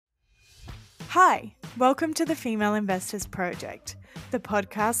Hi, welcome to the Female Investors Project, the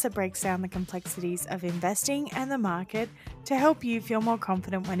podcast that breaks down the complexities of investing and the market to help you feel more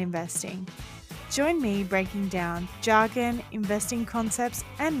confident when investing. Join me breaking down jargon, investing concepts,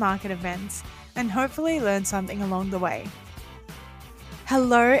 and market events, and hopefully learn something along the way.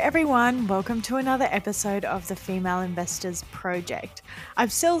 Hello everyone, welcome to another episode of the Female Investors Project. I'm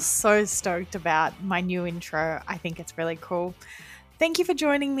still so stoked about my new intro. I think it's really cool. Thank you for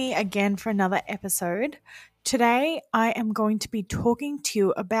joining me again for another episode. Today, I am going to be talking to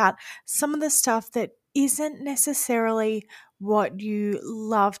you about some of the stuff that isn't necessarily what you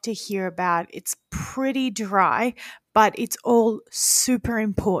love to hear about. It's pretty dry, but it's all super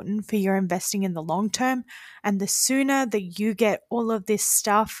important for your investing in the long term. And the sooner that you get all of this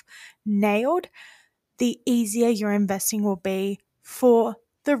stuff nailed, the easier your investing will be for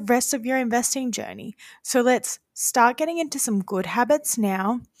the rest of your investing journey. So let's start getting into some good habits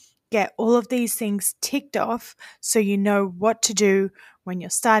now. Get all of these things ticked off so you know what to do when you're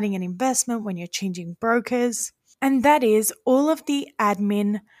starting an investment, when you're changing brokers. And that is all of the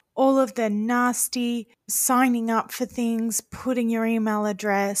admin, all of the nasty signing up for things, putting your email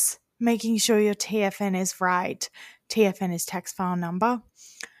address, making sure your TFN is right. TFN is tax file number.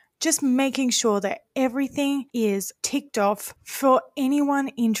 Just making sure that everything is ticked off for anyone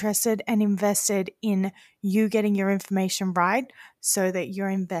interested and invested in you getting your information right so that your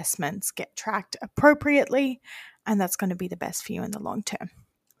investments get tracked appropriately, and that's going to be the best for you in the long term.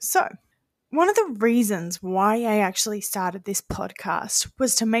 So, one of the reasons why I actually started this podcast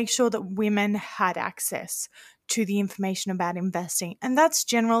was to make sure that women had access to the information about investing, and that's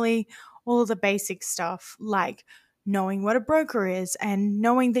generally all the basic stuff like knowing what a broker is and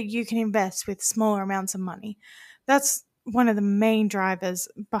knowing that you can invest with smaller amounts of money. That's one of the main drivers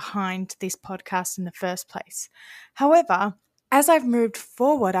behind this podcast in the first place. However, as I've moved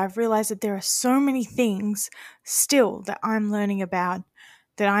forward, I've realized that there are so many things still that I'm learning about,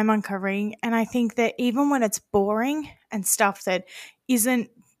 that I'm uncovering. And I think that even when it's boring and stuff that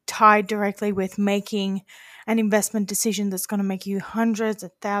isn't tied directly with making an investment decision that's going to make you hundreds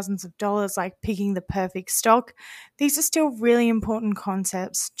of thousands of dollars, like picking the perfect stock, these are still really important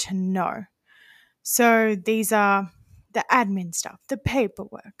concepts to know. So these are the admin stuff, the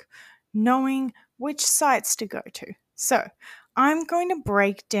paperwork, knowing which sites to go to. So I'm going to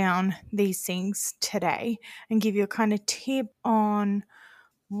break down these things today and give you a kind of tip on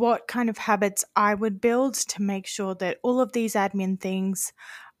what kind of habits I would build to make sure that all of these admin things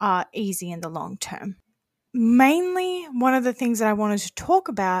are easy in the long term. Mainly, one of the things that I wanted to talk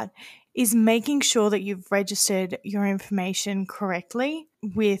about is making sure that you've registered your information correctly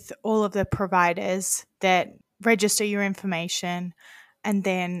with all of the providers that register your information and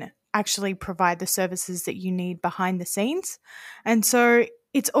then actually provide the services that you need behind the scenes. And so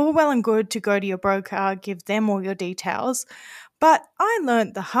it's all well and good to go to your broker, give them all your details, but I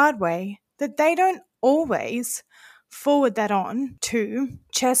learned the hard way that they don't always forward that on to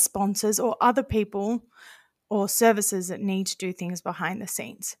chess sponsors or other people or services that need to do things behind the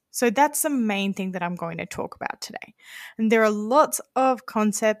scenes. So that's the main thing that I'm going to talk about today. And there are lots of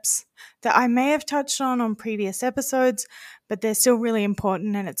concepts that I may have touched on previous episodes, but they're still really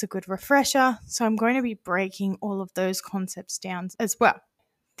important and it's a good refresher. So I'm going to be breaking all of those concepts down as well.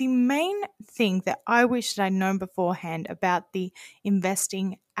 The main thing that I wish that I'd known beforehand about the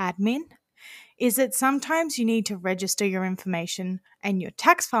investing admin is that sometimes you need to register your information and your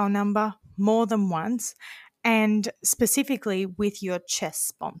tax file number more than once, and specifically with your CHESS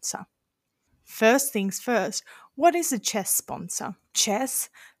sponsor. First things first, what is a CHESS sponsor? CHESS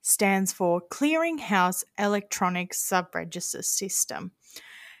stands for Clearinghouse Electronic Subregister System,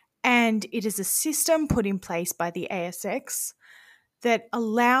 and it is a system put in place by the ASX that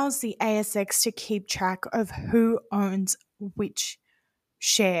allows the ASX to keep track of who owns which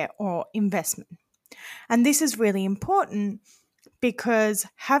share or investment. And this is really important because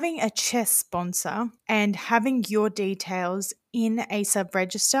having a CHESS sponsor and having your details in a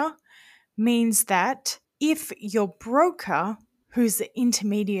subregister means that if your broker, who's the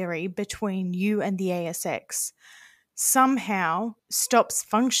intermediary between you and the ASX, somehow stops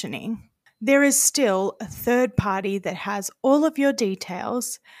functioning, there is still a third party that has all of your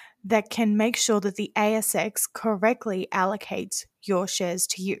details that can make sure that the ASX correctly allocates your shares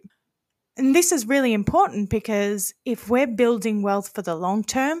to you. And this is really important because if we're building wealth for the long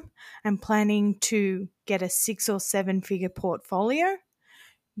term and planning to get a 6 or 7 figure portfolio,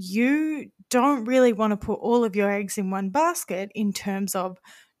 you don't really want to put all of your eggs in one basket in terms of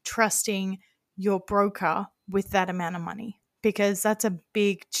trusting your broker with that amount of money, because that's a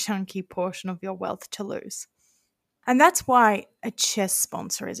big chunky portion of your wealth to lose. And that's why a CHESS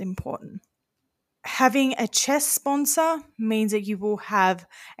sponsor is important. Having a chess sponsor means that you will have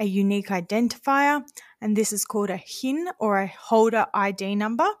a unique identifier, and this is called a HIN or a holder ID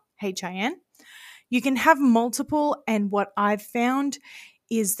number, HIN. You can have multiple, and what I've found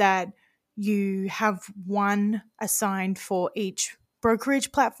is that you have one assigned for each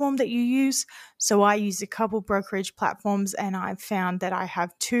brokerage platform that you use. So I use a couple brokerage platforms, and I've found that I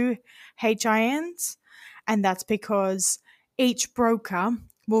have two HINs, and that's because each broker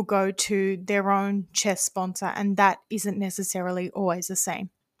will go to their own chess sponsor, and that isn't necessarily always the same.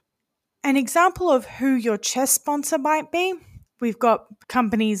 An example of who your chess sponsor might be, we've got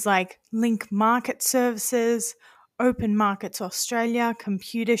companies like Link Market Services, Open Markets Australia,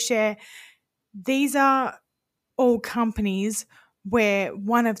 Computershare. These are all companies where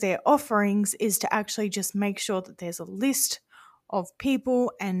one of their offerings is to actually just make sure that there's a list of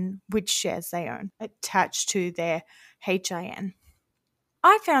people and which shares they own attached to their HIN.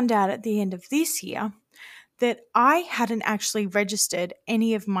 I found out at the end of this year that I hadn't actually registered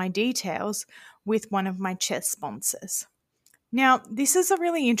any of my details with one of my chess sponsors. Now, this is a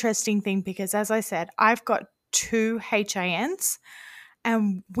really interesting thing because, as I said, I've got two HINs,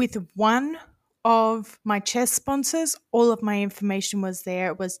 and with one of my chess sponsors, all of my information was there.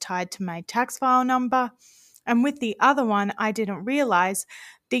 It was tied to my tax file number. And with the other one, I didn't realize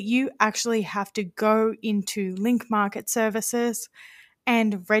that you actually have to go into Link Market Services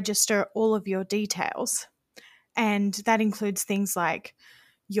and register all of your details. And that includes things like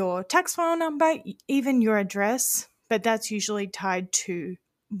your tax file number, even your address, but that's usually tied to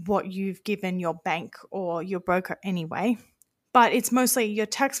what you've given your bank or your broker anyway. But it's mostly your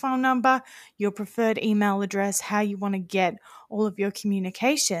tax file number, your preferred email address, how you want to get all of your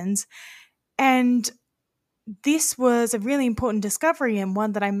communications. And this was a really important discovery and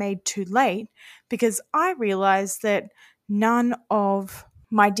one that I made too late because I realized that none of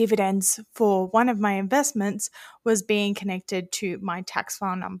my dividends for one of my investments was being connected to my tax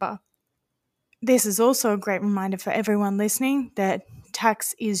file number. This is also a great reminder for everyone listening that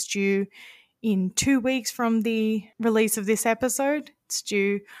tax is due in 2 weeks from the release of this episode. It's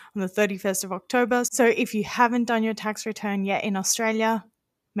due on the 31st of October. So if you haven't done your tax return yet in Australia,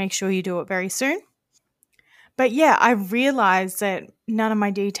 make sure you do it very soon. But yeah, I realized that none of my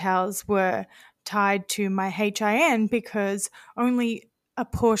details were tied to my HIN because only a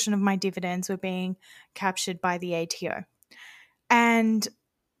portion of my dividends were being captured by the ATO. And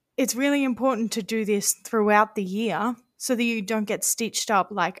it's really important to do this throughout the year so that you don't get stitched up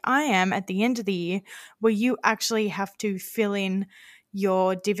like I am at the end of the year, where you actually have to fill in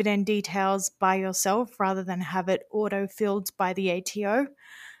your dividend details by yourself rather than have it auto-filled by the ATO.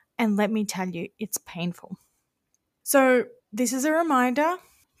 And let me tell you, it's painful. So this is a reminder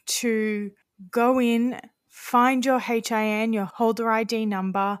to go in, find your HIN, your holder ID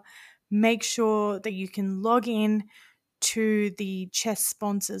number, make sure that you can log in to the chess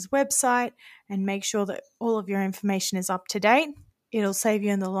sponsor's website and make sure that all of your information is up to date. It'll save you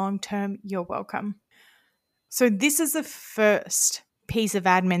in the long term. You're welcome. So this is the first piece of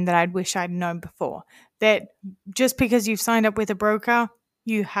admin that I'd wish I'd known before, that just because you've signed up with a broker,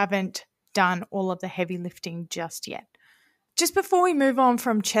 you haven't done all of the heavy lifting just yet. Just before we move on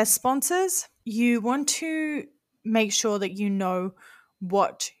from chess sponsors, you want to make sure that you know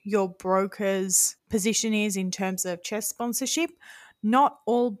what your broker's position is in terms of chess sponsorship. Not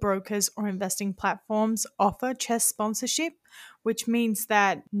all brokers or investing platforms offer chess sponsorship, which means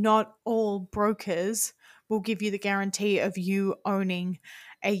that not all brokers will give you the guarantee of you owning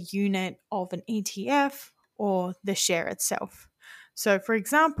a unit of an ETF or the share itself. So, for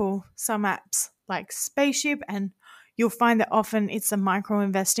example, some apps like Spaceship, and you'll find that often it's the micro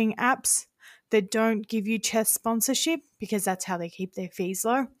investing apps that don't give you chess sponsorship because that's how they keep their fees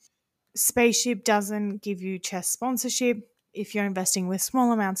low. Spaceship doesn't give you chess sponsorship. If you're investing with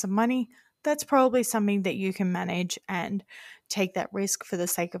small amounts of money, that's probably something that you can manage and take that risk for the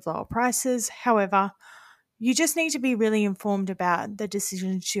sake of lower prices. However, you just need to be really informed about the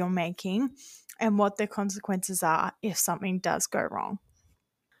decisions you're making and what the consequences are if something does go wrong.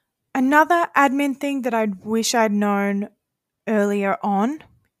 Another admin thing that I wish I'd known earlier on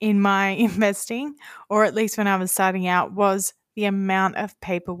in my investing, or at least when I was starting out, was the amount of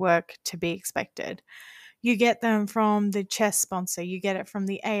paperwork to be expected. You get them from the chess sponsor, you get it from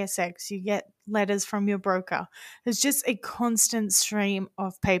the ASX, you get letters from your broker. There's just a constant stream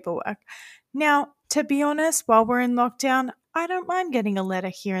of paperwork. Now, to be honest, while we're in lockdown, I don't mind getting a letter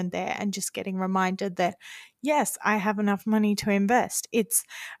here and there and just getting reminded that, yes, I have enough money to invest. It's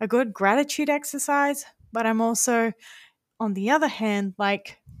a good gratitude exercise, but I'm also, on the other hand,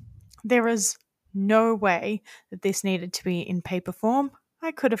 like, there is no way that this needed to be in paper form.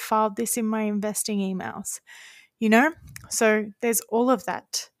 I could have filed this in my investing emails, you know? So there's all of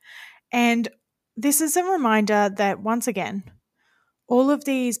that. And this is a reminder that, once again, all of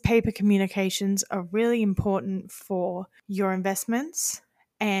these paper communications are really important for your investments,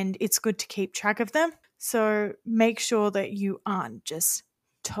 and it's good to keep track of them. So make sure that you aren't just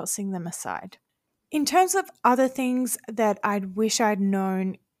tossing them aside. In terms of other things that I'd wish I'd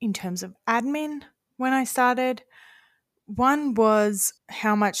known in terms of admin when I started, one was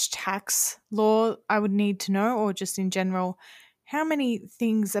how much tax law I would need to know, or just in general, how many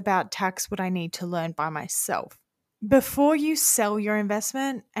things about tax would I need to learn by myself. Before you sell your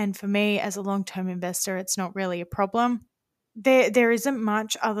investment, and for me as a long-term investor, it's not really a problem. There isn't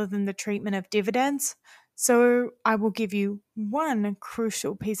much other than the treatment of dividends. So I will give you one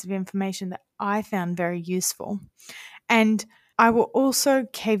crucial piece of information that I found very useful. And I will also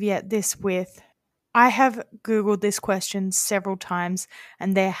caveat this with, I have Googled this question several times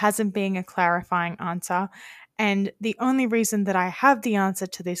and there hasn't been a clarifying answer. And the only reason that I have the answer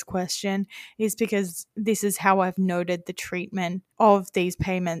to this question is because this is how I've noted the treatment of these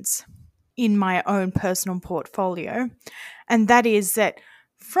payments in my own personal portfolio. And that is that,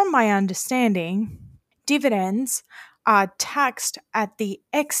 from my understanding, dividends are taxed at the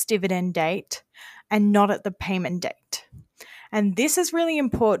ex-dividend date and not at the payment date. And this is really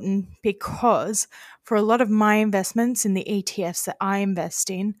important because for a lot of my investments in the ETFs that I invest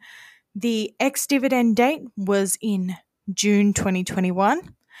in, the ex-dividend date was in June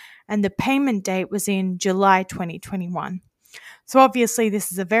 2021 and the payment date was in July 2021. So obviously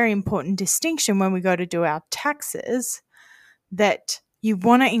this is a very important distinction when we go to do our taxes, that you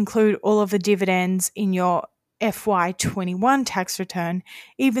want to include all of the dividends in your FY21 tax return,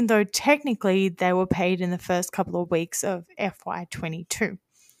 even though technically they were paid in the first couple of weeks of FY22.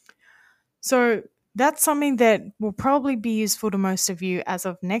 So that's something that will probably be useful to most of you as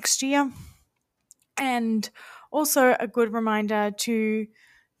of next year. And also a good reminder to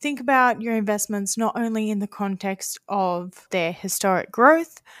think about your investments not only in the context of their historic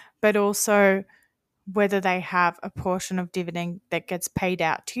growth, but also whether they have a portion of dividend that gets paid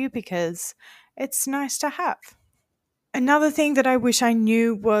out to you, because it's nice to have. Another thing that I wish I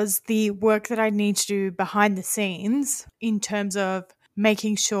knew was the work that I need to do behind the scenes in terms of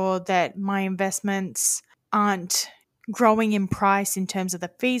making sure that my investments aren't growing in price in terms of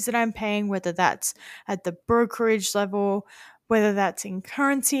the fees that I'm paying, whether that's at the brokerage level, whether that's in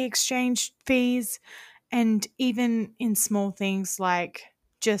currency exchange fees, and even in small things like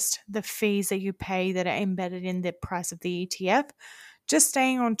just the fees that you pay that are embedded in the price of the ETF. Just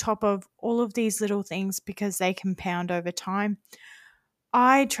staying on top of all of these little things because they compound over time.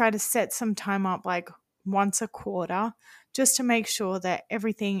 I try to set some time up like once a quarter just to make sure that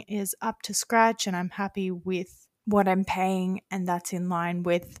everything is up to scratch and I'm happy with what I'm paying and that's in line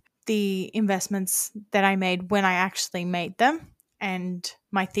with the investments that I made when I actually made them. And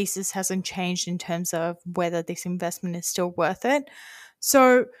my thesis hasn't changed in terms of whether this investment is still worth it.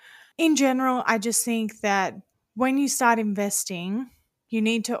 So in general, I just think that when you start investing, you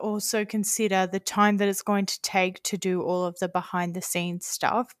need to also consider the time that it's going to take to do all of the behind the scenes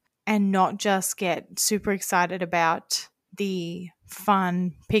stuff and not just get super excited about the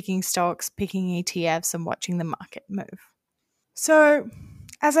fun picking stocks, picking ETFs, and watching the market move. So,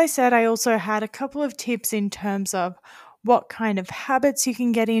 as I said, I also had a couple of tips in terms of what kind of habits you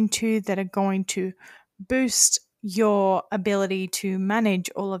can get into that are going to boost your ability to manage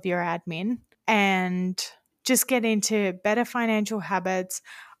all of your admin and just get into better financial habits.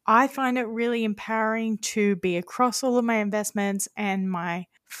 I find it really empowering to be across all of my investments and my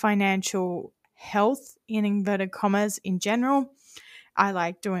financial health, in inverted commas, in general. I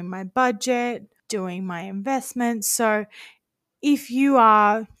like doing my budget, doing my investments. So if you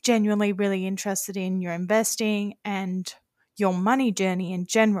are genuinely really interested in your investing and your money journey in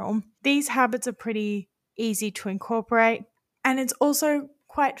general, these habits are pretty easy to incorporate. And it's also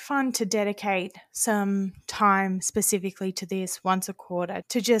quite fun to dedicate some time specifically to this once a quarter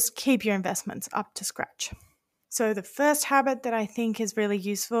to just keep your investments up to scratch. So the first habit that I think is really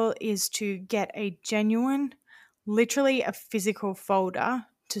useful is to get a genuine, literally a physical folder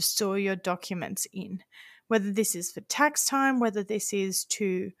to store your documents in. Whether this is for tax time, whether this is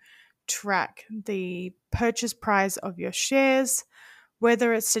to track the purchase price of your shares,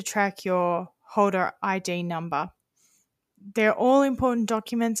 whether it's to track your holder ID number. They're all important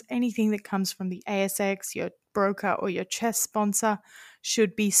documents. Anything that comes from the ASX, your broker, or your CHESS sponsor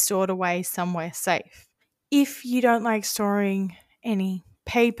should be stored away somewhere safe. If you don't like storing any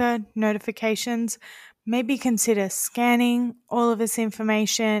paper notifications, Maybe consider scanning all of this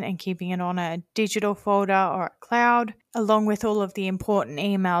information and keeping it on a digital folder or a cloud, along with all of the important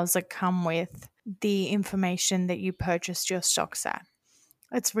emails that come with the information that you purchased your stocks at.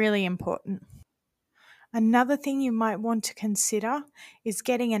 It's really important. Another thing you might want to consider is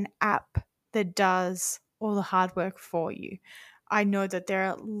getting an app that does all the hard work for you. I know that there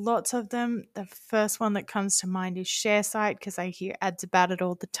are lots of them. The first one that comes to mind is ShareSite because I hear ads about it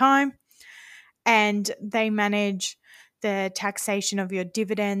all the time. And they manage the taxation of your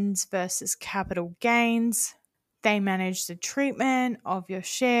dividends versus capital gains. They manage the treatment of your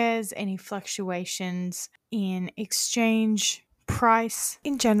shares, any fluctuations in exchange price.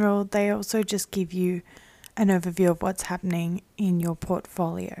 In general, they also just give you an overview of what's happening in your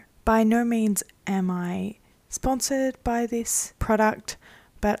portfolio. By no means am I sponsored by this product,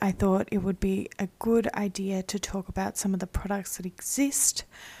 but I thought it would be a good idea to talk about some of the products that exist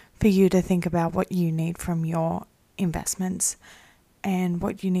for you to think about what you need from your investments and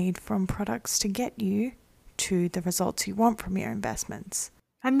what you need from products to get you to the results you want from your investments.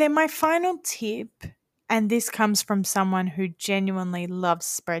 And then my final tip, and this comes from someone who genuinely loves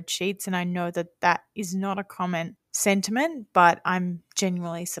spreadsheets, and I know that that is not a common sentiment, but I'm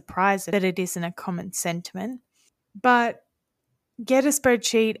genuinely surprised that it isn't a common sentiment. But get a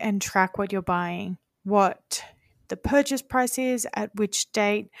spreadsheet and track what you're buying, what the purchase price is, at which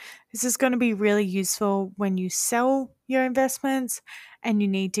date. This is going to be really useful when you sell your investments and you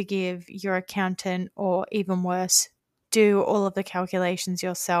need to give your accountant, or even worse, do all of the calculations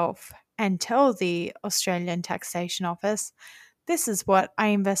yourself and tell the Australian Taxation Office, this is what I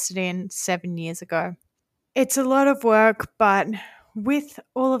invested in 7 years ago. It's a lot of work, but with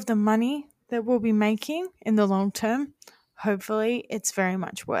all of the money that we'll be making in the long term, hopefully it's very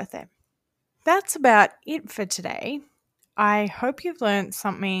much worth it. That's about it for today. I hope you've learned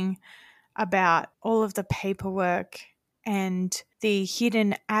something about all of the paperwork and the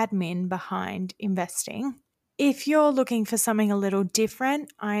hidden admin behind investing. If you're looking for something a little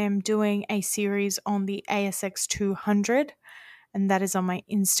different, I am doing a series on the ASX 200, and that is on my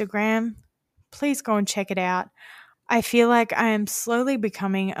Instagram. Please go and check it out. I feel like I am slowly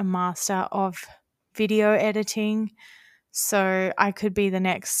becoming a master of video editing, so I could be the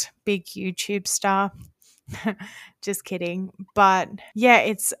next big YouTube star. Just kidding. But yeah,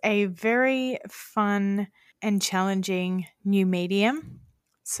 it's a very fun and challenging new medium.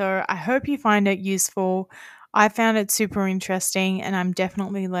 So I hope you find it useful. I found it super interesting, and I'm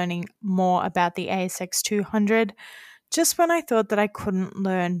definitely learning more about the ASX 200 just when I thought that I couldn't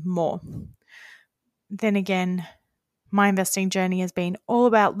learn more. Then again, my investing journey has been all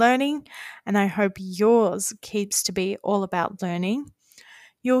about learning, and I hope yours keeps to be all about learning.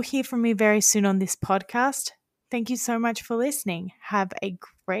 You'll hear from me very soon on this podcast. Thank you so much for listening. Have a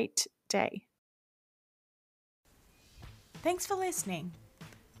great day. Thanks for listening.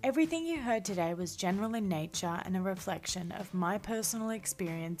 Everything you heard today was general in nature and a reflection of my personal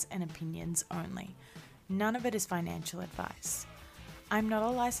experience and opinions only. None of it is financial advice. I'm not a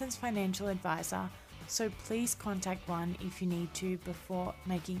licensed financial advisor, so please contact one if you need to before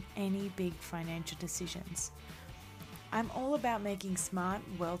making any big financial decisions. I'm all about making smart,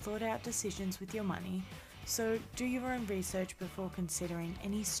 well thought out decisions with your money, so do your own research before considering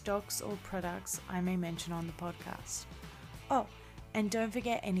any stocks or products I may mention on the podcast. Oh, and don't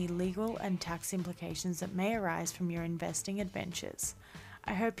forget any legal and tax implications that may arise from your investing adventures.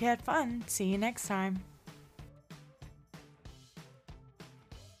 I hope you had fun. See you next time.